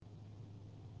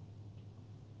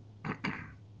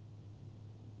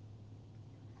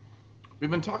We've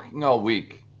been talking all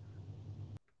week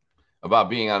about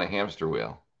being on a hamster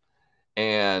wheel.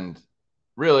 And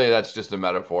really, that's just a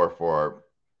metaphor for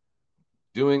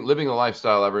living the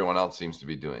lifestyle everyone else seems to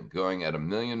be doing, going at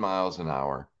 1,000,000 miles an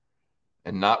hour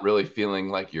and not really feeling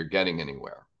like you're getting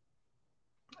anywhere.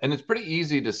 And it's pretty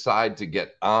easy to decide to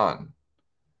get on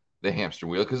the hamster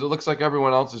wheel because it looks like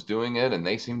everyone else is doing it and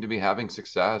they seem to be having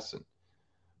success and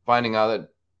finding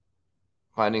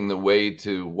the way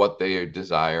to what they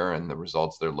desire and the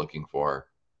results they're looking for.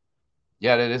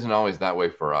 Yet it isn't always that way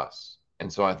for us.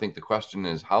 And so I think the question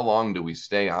is, how long do we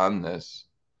stay on this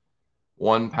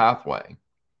one pathway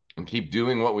and keep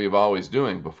doing what we've always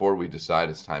doing before we decide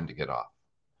it's time to get off?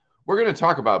 We're going to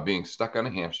talk about being stuck on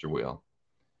a hamster wheel,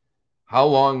 how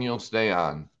long you'll stay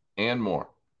on, and more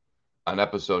on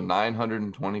episode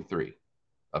 923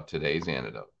 of Today's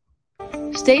Antidote.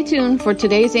 Stay tuned for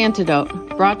Today's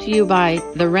Antidote, brought to you by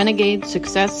the Renegade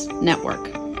Success Network.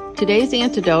 Today's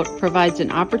Antidote provides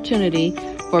an opportunity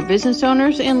for business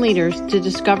owners and leaders to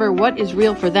discover what is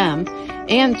real for them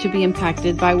and to be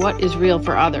impacted by what is real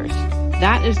for others.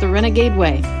 That is the Renegade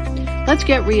way. Let's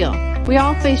get real. We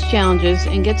all face challenges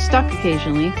and get stuck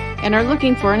occasionally and are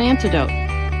looking for an antidote.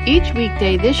 Each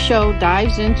weekday, this show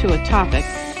dives into a topic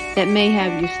that may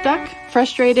have you stuck,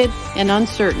 frustrated, and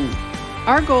uncertain.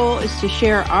 Our goal is to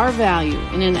share our value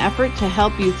in an effort to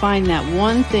help you find that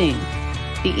one thing,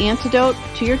 the antidote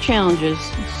to your challenges,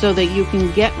 so that you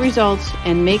can get results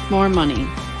and make more money.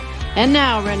 And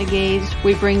now, Renegades,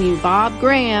 we bring you Bob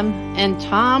Graham and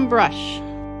Tom Brush.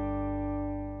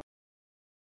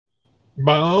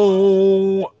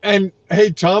 Boom. And hey,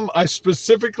 Tom, I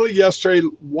specifically yesterday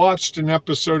watched an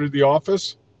episode of The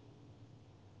Office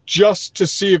just to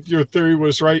see if your theory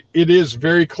was right. It is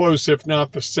very close, if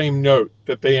not the same note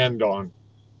that they end on.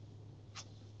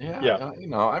 Yeah.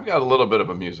 I've got a little bit of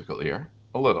a musical ear.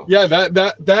 A little. Yeah,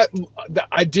 that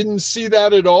I didn't see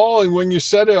that at all. And when you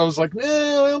said it, I was like, nah,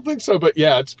 I don't think so. But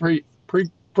yeah, it's pretty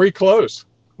close.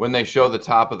 When they show the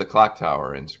top of the clock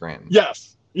tower in Scranton.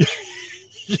 Yes.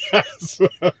 Yes.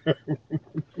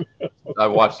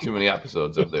 I've watched too many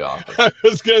episodes of The Office. I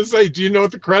was going to say, do you know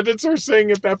what the credits are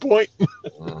saying at that point?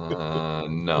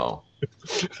 No.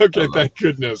 Okay, thank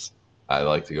goodness. I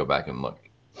like to go back and look.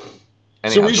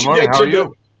 Anyhow, so we should get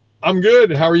to I'm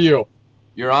good. How are you?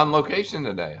 You're on location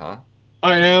today, huh?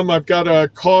 I am. I've got a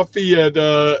coffee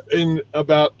in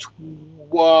about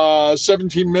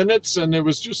 17 minutes, and it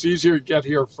was just easier to get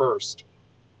here first.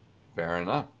 Fair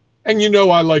enough. And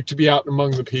I like to be out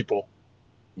among the people.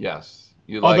 Yes.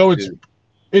 Although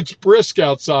it's brisk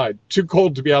outside, too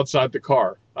cold to be outside the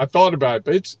car. I thought about it,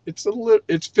 but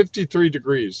it's 53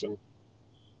 degrees, and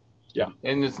yeah.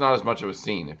 And it's not as much of a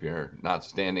scene if you're not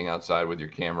standing outside with your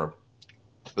camera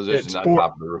positioned on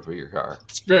top of the roof of your car.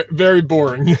 It's very, very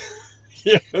boring.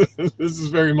 Yeah, this is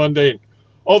very mundane.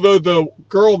 Although the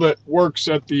girl that works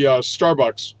at the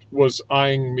Starbucks was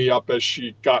eyeing me up as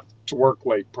she got to work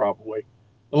late, probably.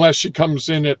 Unless she comes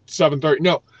in at 7:30.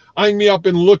 No, eyeing me up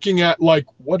and looking at, like,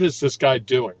 what is this guy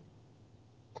doing?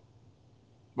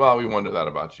 Well, we wonder that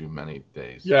about you many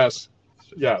days. Yes.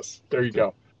 There you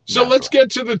go. So let's get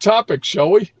to the topic,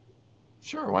 shall we?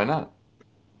 Sure, why not?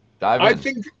 Dive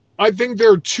in. I think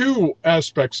there are two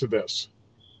aspects of this.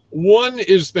 One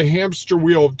is the hamster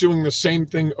wheel of doing the same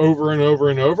thing over and over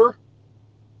and over.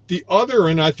 The other,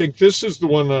 and I think this is the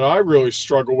one that I really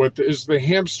struggle with, is the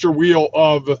hamster wheel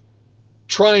of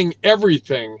trying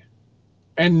everything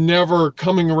and never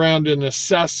coming around and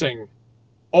assessing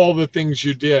all the things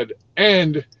you did,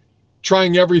 and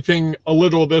trying everything, a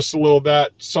little of this, a little of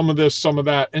that, some of this, some of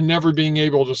that, and never being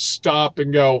able to stop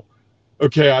and go,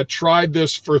 okay, I tried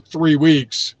this for 3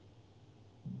 weeks.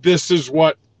 This is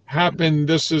what happened.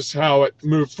 This is how it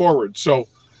moved forward. So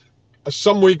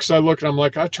some weeks I look and I'm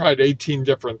like, I tried 18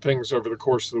 different things over the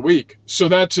course of the week. So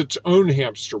that's its own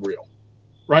hamster wheel,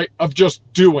 right? Of just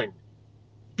doing,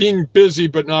 being busy,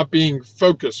 but not being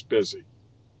focused busy.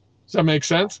 Does that make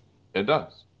sense? It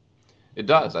does. It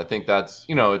does. I think that's,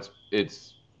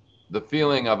 it's the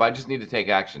feeling of, I just need to take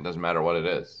action. Doesn't matter what it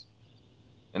is.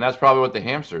 And that's probably what the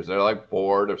hamsters, they're like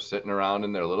bored of sitting around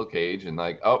in their little cage and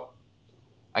like, oh,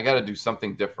 I got to do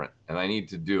something different and I need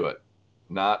to do it.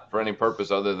 Not for any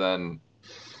purpose other than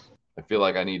I feel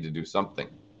like I need to do something.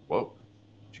 Whoa.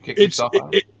 Did you kick yourself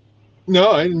out?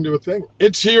 No, I didn't do a thing.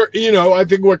 It's here. I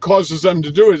think what causes them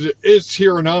to do is it's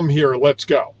here and I'm here. Let's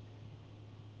go.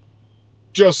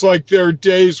 Just like there are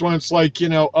days when it's like,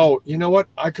 oh, you know what?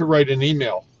 I could write an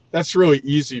email. That's really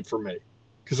easy for me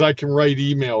because I can write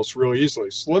emails really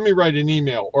easily. So let me write an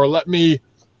email, or let me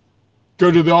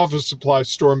go to the office supply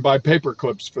store and buy paper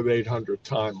clips for the 800th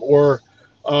time. Or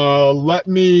Let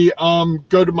me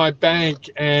go to my bank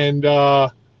and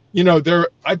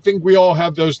I think we all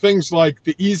have those things, like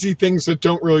the easy things that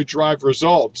don't really drive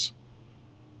results,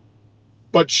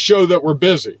 but show that we're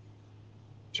busy.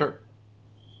 Sure.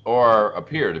 Or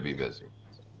appear to be busy.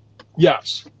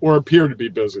 Yes, or appear to be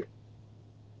busy.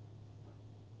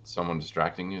 Someone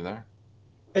distracting you there?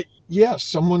 Yes,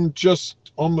 someone just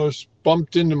almost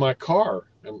bumped into my car.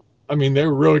 And I mean, they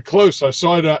were really close. I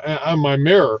saw it on my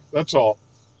mirror. That's all.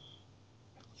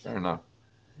 Fair enough.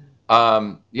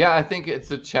 Yeah, I think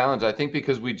it's a challenge. I think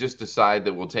because we just decide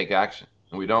that we'll take action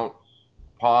and we don't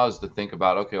pause to think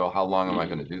about, okay, well, how long am I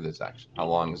going to do this action? How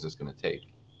long is this going to take?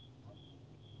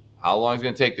 How long is it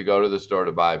going to take to go to the store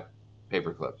to buy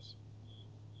paper clips?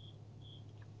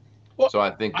 Well, so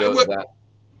I think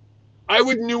I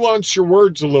would nuance your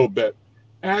words a little bit.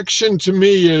 Action to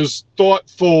me is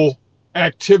thoughtful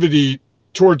activity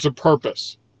towards a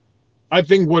purpose. I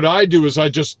think what I do is I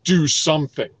just do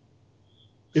something.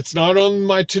 It's not on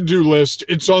my to-do list.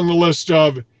 It's on the list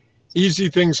of easy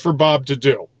things for Bob to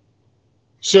do.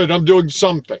 So I'm doing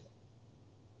something.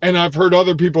 And I've heard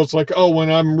other people, it's like, oh, when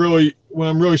I'm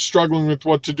really struggling with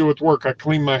what to do with work, I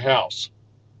clean my house.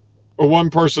 Or one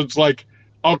person's like,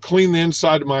 I'll clean the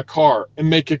inside of my car and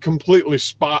make it completely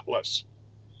spotless.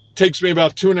 Takes me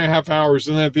about 2.5 hours,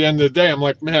 and then at the end of the day, I'm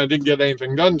like, man, I didn't get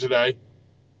anything done today.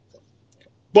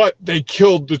 But they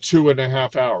killed the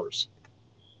 2.5 hours.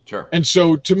 Sure. And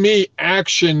so to me,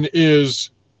 action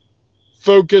is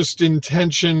focused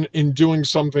intention in doing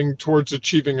something towards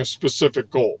achieving a specific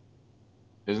goal.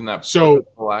 Isn't that so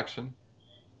action?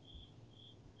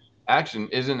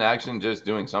 Isn't action just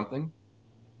doing something?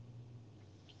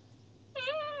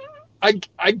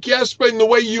 I guess, but in the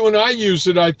way you and I use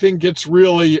it, I think it's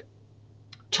really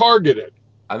targeted.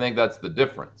 I think that's the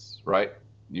difference, right?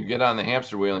 You get on the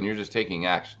hamster wheel and you're just taking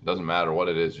action. Doesn't matter what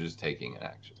it is, you're just taking an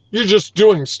action. You're just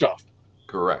doing stuff.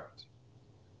 Correct.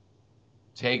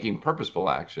 Taking purposeful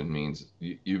action means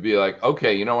you'd be like,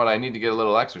 okay, you know what? I need to get a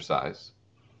little exercise.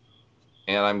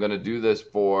 And I'm going to do this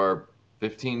for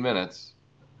 15 minutes.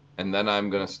 And then I'm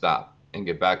going to stop and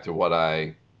get back to what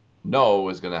I know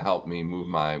is going to help me move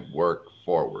my work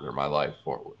forward or my life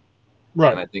forward.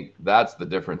 Right. And I think that's the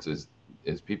difference is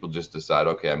people just decide,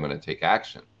 okay, I'm going to take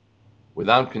action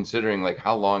without considering, like,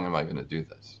 how long am I going to do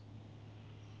this?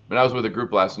 When I was with a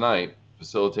group last night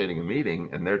facilitating a meeting,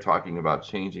 and they're talking about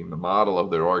changing the model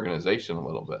of their organization a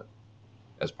little bit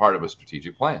as part of a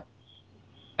strategic plan.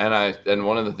 And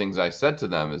one of the things I said to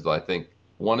them is, I think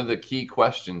one of the key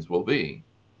questions will be,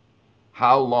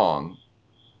 how long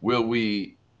will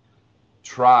we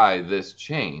try this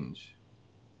change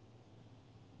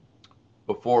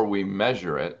before we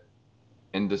measure it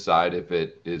and decide if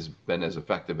it has been as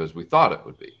effective as we thought it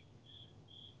would be?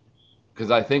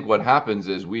 Because I think what happens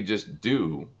is we just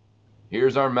do,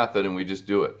 here's our method, and we just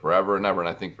do it forever and ever. And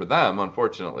I think for them,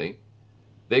 unfortunately,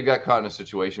 they got caught in a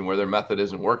situation where their method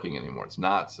isn't working anymore. It's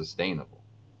not sustainable.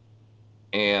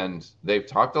 And they've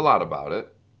talked a lot about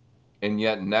it, and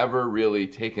yet never really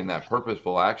taken that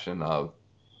purposeful action of,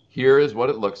 here is what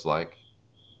it looks like.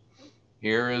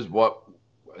 Here is what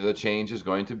the change is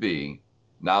going to be.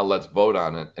 Now let's vote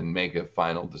on it and make a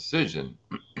final decision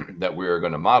that we are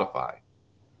going to modify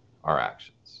our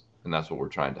actions. And that's what we're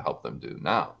trying to help them do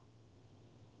now.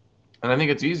 And I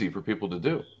think it's easy for people to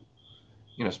do,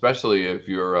 especially if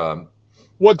you're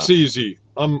what's easy?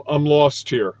 I'm lost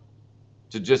here.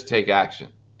 To just take action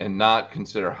and not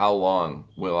consider, how long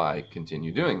will I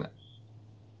continue doing that?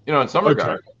 In some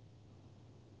regards,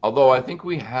 although I think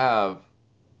we have,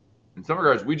 in some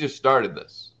regards, we just started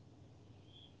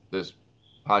this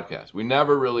podcast. We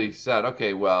never really said,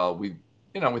 okay, well, we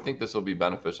think this will be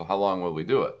beneficial. How long will we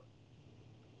do it?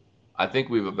 I think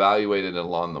we've evaluated it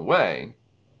along the way,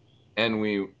 and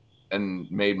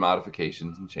made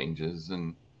modifications and changes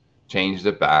and changed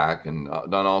it back and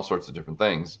done all sorts of different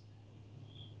things.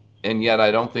 And yet I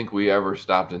don't think we ever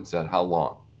stopped and said, how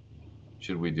long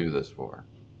should we do this for?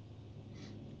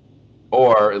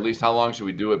 Or at least, how long should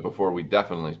we do it before we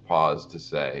definitely pause to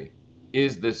say,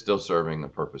 is this still serving the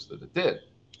purpose that it did?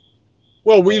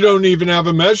 Well, we don't even have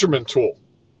a measurement tool.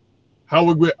 How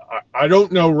would we? I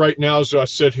don't know right now as I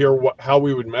sit here how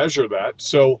we would measure that.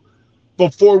 So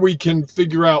before we can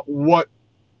figure out what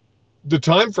the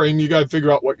time frame, you got to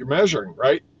figure out what you're measuring,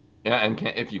 right? Yeah, and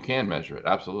if you can measure it,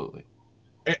 absolutely.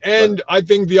 And I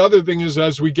think the other thing is,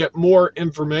 as we get more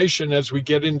information, as we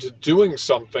get into doing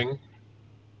something,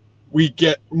 we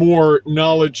get more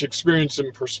knowledge, experience,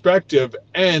 and perspective,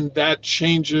 and that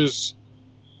changes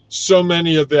so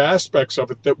many of the aspects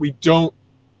of it that we don't.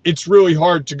 It's really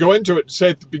hard to go into it and say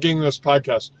at the beginning of this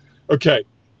podcast, okay,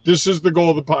 This is the goal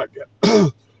of the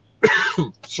podcast.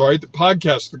 Sorry, the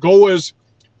podcast. The goal is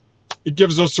it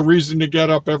gives us a reason to get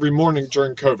up every morning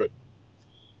during COVID.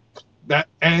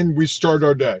 And we start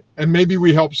our day. And maybe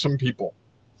we help some people.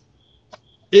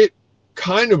 It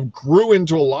kind of grew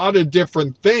into a lot of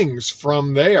different things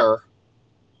from there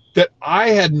that I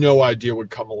had no idea would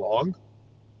come along.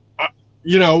 I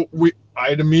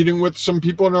had a meeting with some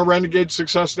people in our Renegade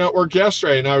Success Network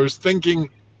yesterday, and I was thinking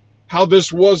how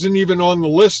this wasn't even on the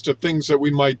list of things that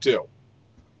we might do.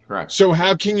 Correct. So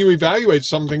how can you evaluate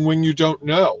something when you don't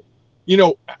know?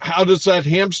 How does that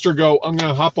hamster go, I'm going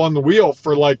to hop on the wheel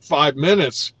for like 5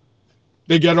 minutes?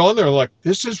 They get on there like,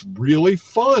 this is really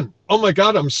fun. Oh my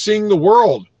God, I'm seeing the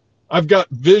world. I've got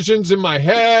visions in my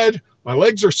head. My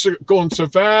legs are going so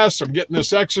fast. I'm getting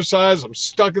this exercise. I'm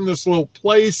stuck in this little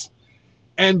place.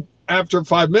 And after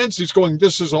 5 minutes, he's going,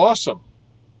 this is awesome.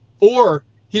 Or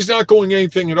he's not going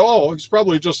anything at all. He's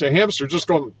probably just a hamster just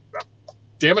going,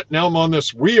 damn it, now I'm on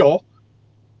this wheel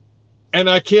and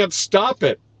I can't stop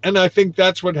it. And I think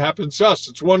that's what happens to us.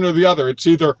 It's one or the other. It's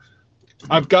either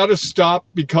I've got to stop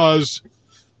because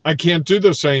I can't do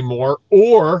this anymore,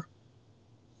 or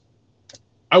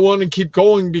I want to keep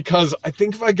going because I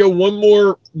think if I go one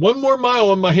more mile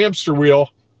on my hamster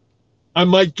wheel, I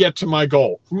might get to my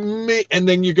goal. And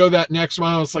then you go that next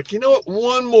mile. It's like, you know what?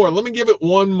 One more. Let me give it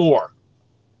one more.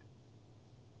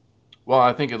 Well,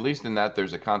 I think at least in that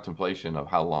there's a contemplation of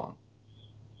how long.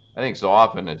 I think so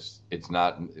often it's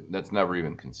not, that's never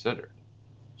even considered.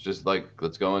 It's just like,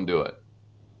 let's go and do it.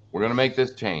 We're going to make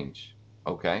this change.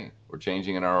 Okay. We're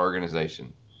changing in our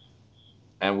organization.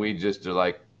 And we just are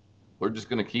like, we're just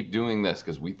going to keep doing this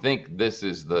because we think this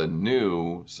is the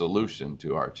new solution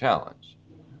to our challenge.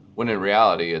 When in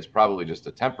reality, it's probably just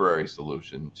a temporary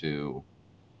solution to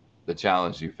the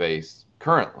challenge you face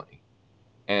currently.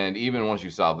 And even once you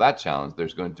solve that challenge,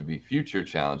 there's going to be future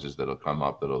challenges that'll come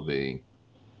up that'll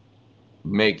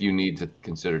make you need to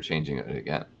consider changing it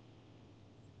again.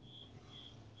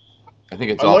 I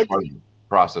think it's all part of the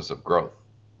process of growth,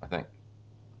 I think.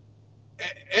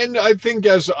 And I think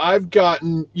as I've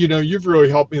gotten, you've really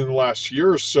helped me in the last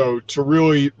year or so to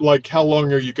really like, how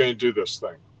long are you going to do this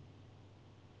thing?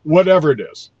 Whatever it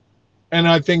is. And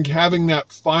I think having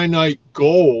that finite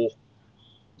goal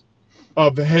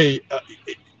of, hey,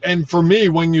 and for me,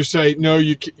 when you say, no,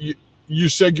 you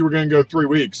said you were going to go 3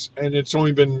 weeks and it's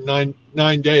only been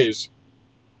nine days,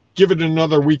 give it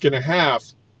another week and a half.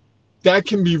 That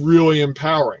can be really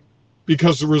empowering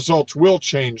because the results will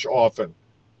change often.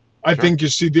 I think you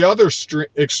see the other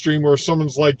extreme where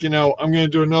someone's like, I'm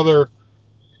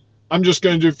just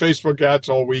going to do Facebook ads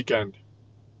all weekend,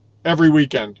 every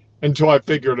weekend until I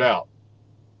figure it out.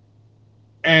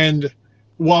 And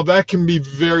while that can be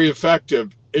very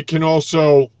effective, it can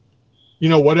also,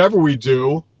 whatever we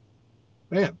do,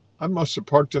 man, I must have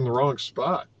parked in the wrong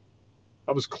spot.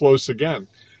 I was close again.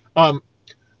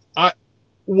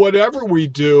 Whatever we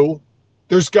do,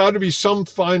 there's got to be some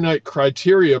finite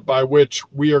criteria by which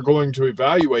we are going to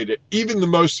evaluate it. Even the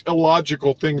most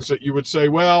illogical things that you would say,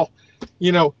 well,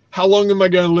 how long am I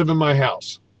going to live in my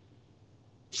house?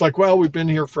 It's like, well, we've been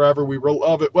here forever. We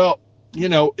love it. Well,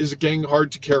 is it getting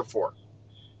hard to care for?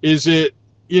 Is it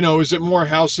more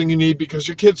housing you need because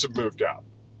your kids have moved out?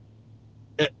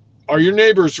 Are your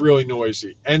neighbors really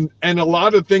noisy? And a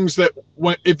lot of things that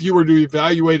if you were to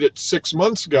evaluate it 6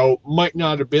 months ago might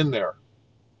not have been there.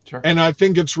 Sure. And I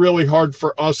think it's really hard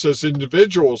for us as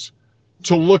individuals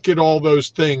to look at all those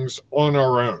things on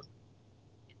our own.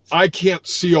 I can't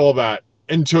see all that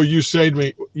until you say to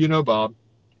me, Bob,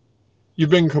 you've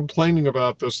been complaining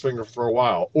about this thing for a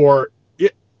while. Or,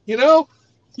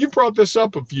 you brought this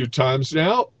up a few times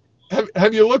now.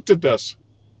 Have you looked at this?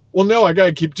 Well, no, I got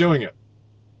to keep doing it.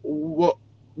 Well,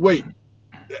 wait,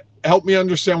 help me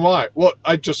understand why. Well,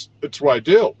 it's what I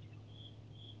do.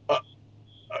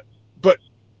 But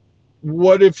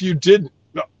what if you didn't?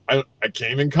 No, I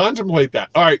can't even contemplate that.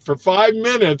 All right, for 5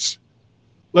 minutes,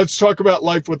 let's talk about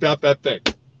life without that thing.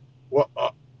 Well,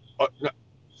 no,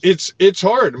 it's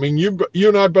hard. I mean, you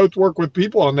and I both work with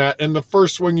people on that. And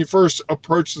when you first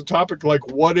approach the topic, like,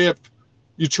 what if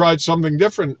you tried something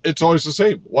different? It's always the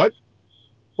same. What?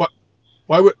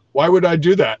 Why would I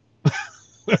do that?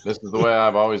 This is the way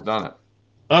I've always done it.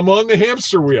 I'm on the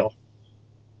hamster wheel.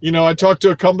 I talked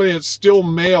to a company that still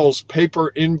mails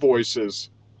paper invoices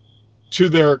to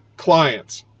their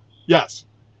clients. Yes.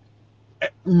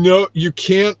 No, you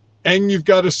can't, and you've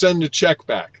got to send a check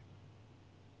back.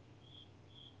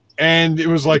 And it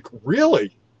was like,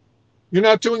 really? You're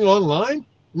not doing online?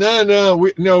 No,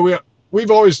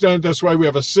 we've always done it this way. We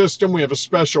have a system, we have a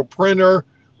special printer,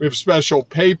 we have special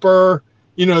paper.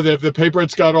 the paper,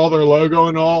 it's got all their logo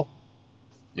and all.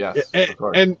 Yes, of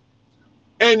course.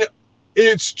 And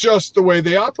it's just the way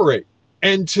they operate.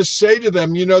 And to say to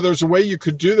them, there's a way you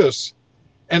could do this.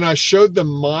 And I showed them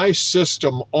my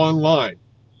system online.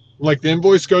 Like the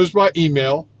invoice goes by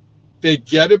email, they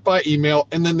get it by email,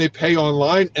 and then they pay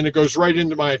online, and it goes right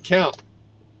into my account.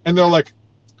 And they're like,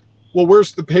 well,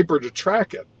 where's the paper to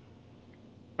track it?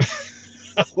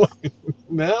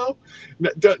 No,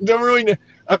 don't really know.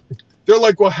 They're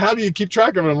like, well, how do you keep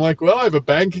track of it? I'm like, well, I have a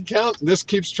bank account, and this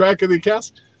keeps track of the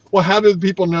accounts. Well, how do the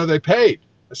people know they paid?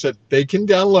 I said, they can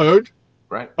download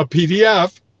a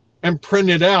PDF and print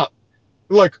it out.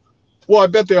 They're like, well, I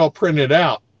bet they all print it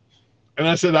out. And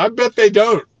I said, I bet they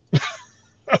don't.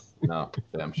 No,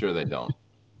 I'm sure they don't.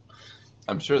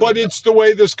 But it's the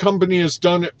way this company has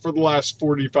done it for the last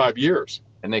 45 years.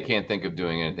 And they can't think of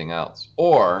doing anything else.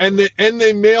 And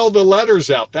they mail the letters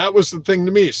out. That was the thing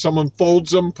to me. Someone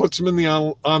folds them, puts them in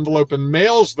the envelope, and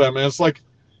mails them. And it's like,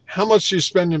 how much do you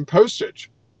spend in postage?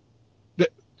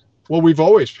 Well, we've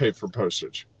always paid for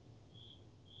postage.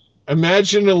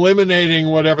 Imagine eliminating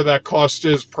whatever that cost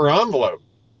is per envelope.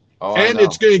 Oh, and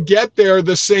it's going to get there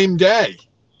the same day.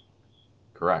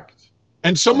 Correct.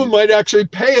 And someone might actually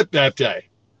pay it that day.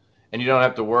 And you don't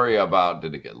have to worry about,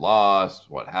 did it get lost?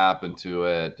 What happened to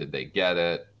it? Did they get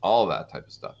it? All that type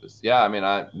of stuff.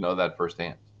 I know that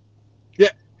firsthand. Yeah.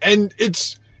 And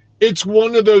it's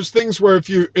one of those things where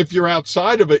if you're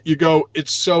outside of it, you go,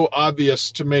 it's so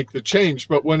obvious to make the change.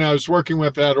 But when I was working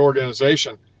with that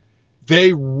organization,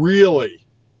 they really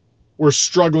were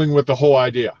struggling with the whole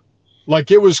idea.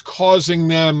 Like, it was causing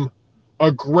them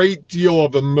a great deal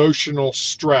of emotional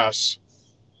stress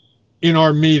in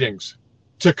our meetings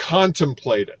to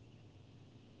contemplate it.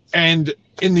 And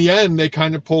in the end, they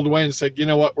kind of pulled away and said, you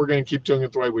know what, we're going to keep doing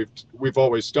it the way we've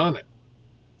always done it.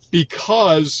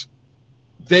 Because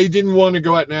they didn't want to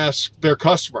go out and ask their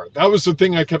customer. That was the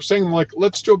thing I kept saying. I'm like,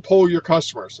 let's do a poll of your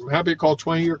customers. I'm happy to call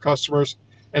 20 of your customers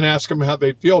and ask them how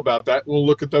they feel about that. And we'll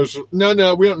look at those.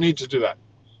 No, we don't need to do that.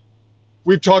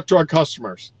 We've talked to our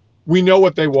customers. We know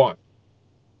what they want.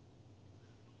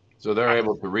 So they're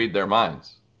able to read their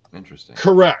minds. Interesting.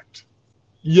 Correct.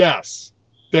 Yes.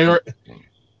 They are.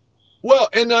 Well,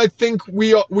 and I think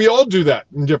we all do that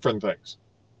in different things.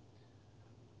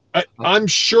 I'm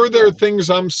sure there are things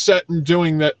I'm set in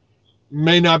doing that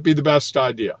may not be the best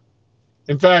idea.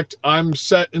 In fact, I'm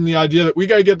set in the idea that we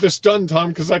got to get this done, Tom,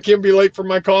 because I can't be late for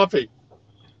my coffee.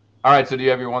 All right. So do you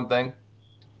have your one thing?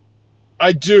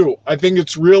 I do. I think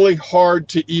it's really hard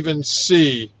to even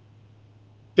see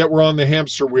that we're on the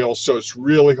hamster wheel. So it's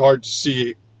really hard to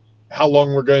see how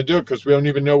long we're going to do it because we don't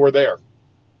even know we're there.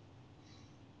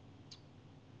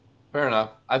 Fair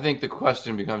enough. I think the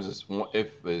question becomes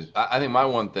I think my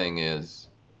one thing is,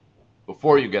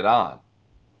 before you get on,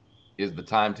 is the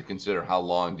time to consider how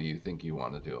long do you think you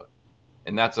want to do it,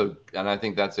 and I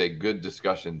think that's a good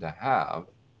discussion to have.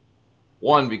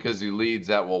 One, because he leads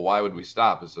that, well, why would we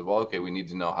stop? I said, well, okay, we need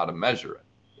to know how to measure it,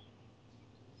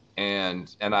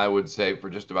 and I would say for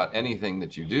just about anything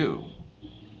that you do,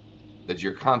 that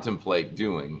you contemplate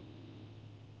doing,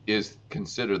 is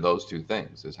consider those two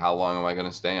things: is how long am I going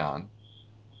to stay on,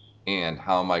 and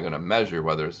how am I going to measure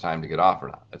whether it's time to get off or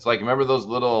not. It's like, remember those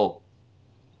little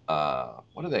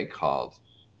what are they called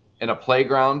in a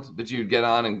playground that you get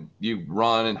on and you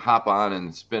run and hop on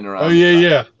and spin around? Oh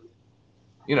yeah.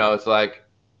 It's like,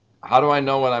 how do I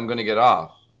know when I'm going to get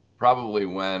off? Probably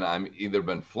when I'm either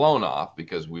been flown off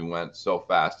because we went so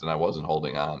fast and I wasn't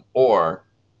holding on, or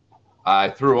I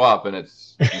threw up and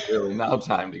it's really now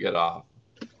time to get off.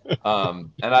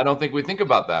 And I don't think we think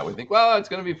about that. We think, well, it's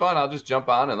going to be fun. I'll just jump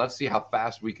on and let's see how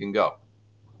fast we can go.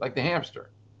 Like the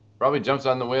hamster probably jumps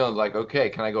on the wheel and is like, okay,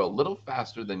 can I go a little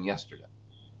faster than yesterday?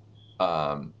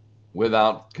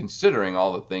 Without considering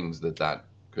all the things that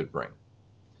could bring.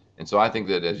 And so I think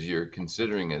that as you're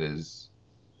considering it, is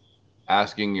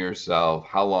asking yourself,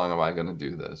 how long am I going to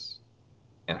do this?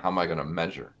 And how am I going to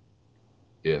measure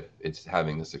if it's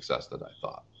having the success that I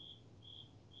thought?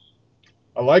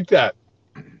 I like that.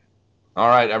 All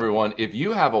right, everyone. If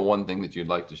you have a one thing that you'd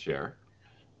like to share,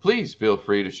 please feel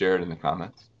free to share it in the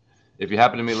comments. If you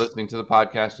happen to be listening to the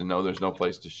podcast and know there's no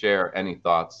place to share any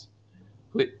thoughts,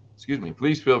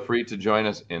 please feel free to join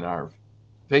us in our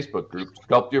Facebook group,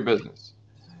 Sculpt Your Business,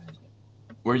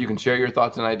 where you can share your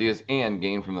thoughts and ideas and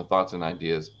gain from the thoughts and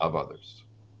ideas of others.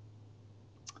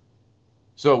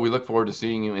 So we look forward to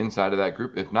seeing you inside of that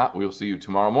group. If not, we'll see you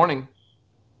tomorrow morning,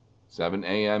 7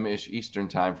 a.m.-ish Eastern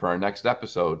time, for our next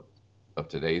episode of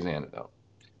Today's Antidote.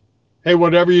 Hey,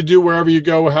 whatever you do, wherever you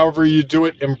go, however you do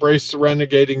it, embrace the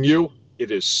renegading you.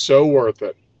 It is so worth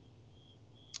it.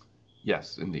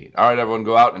 Yes, indeed. All right, everyone,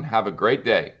 go out and have a great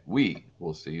day. We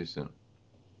will see you soon.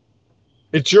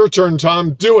 It's your turn,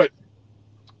 Tom. Do it.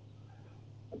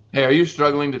 Hey, are you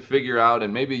struggling to figure out,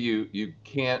 and maybe you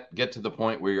can't get to the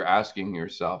point where you're asking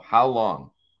yourself, how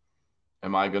long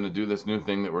am I going to do this new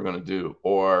thing that we're going to do?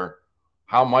 Or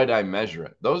how might I measure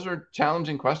it? Those are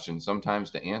challenging questions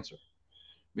sometimes to answer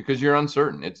because you're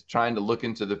uncertain. It's trying to look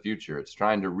into the future. It's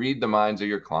trying to read the minds of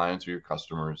your clients or your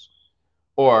customers,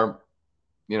 or,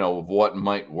 of what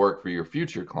might work for your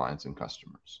future clients and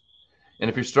customers. And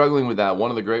if you're struggling with that, one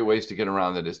of the great ways to get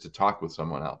around it is to talk with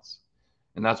someone else.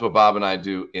 And that's what Bob and I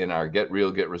do in our Get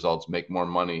Real, Get Results, Make More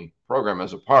Money program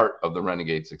as a part of the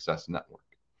Renegade Success Network.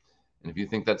 And if you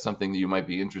think that's something that you might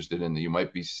be interested in, that you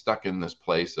might be stuck in this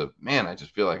place of, man, I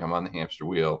just feel like I'm on the hamster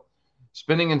wheel,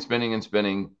 spinning and spinning and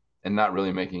spinning and not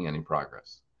really making any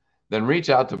progress, then reach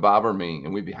out to Bob or me,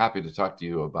 and we'd be happy to talk to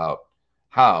you about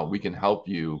how we can help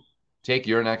you take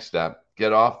your next step,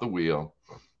 get off the wheel,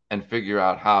 and figure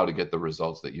out how to get the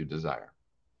results that you desire.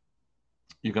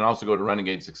 You can also go to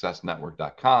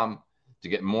renegadesuccessnetwork.com to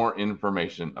get more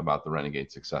information about the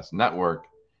Renegade Success Network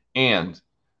and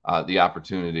the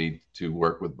opportunity to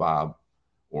work with Bob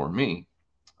or me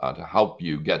to help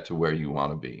you get to where you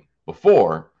want to be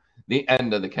before the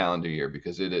end of the calendar year,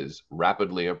 because it is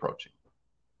rapidly approaching.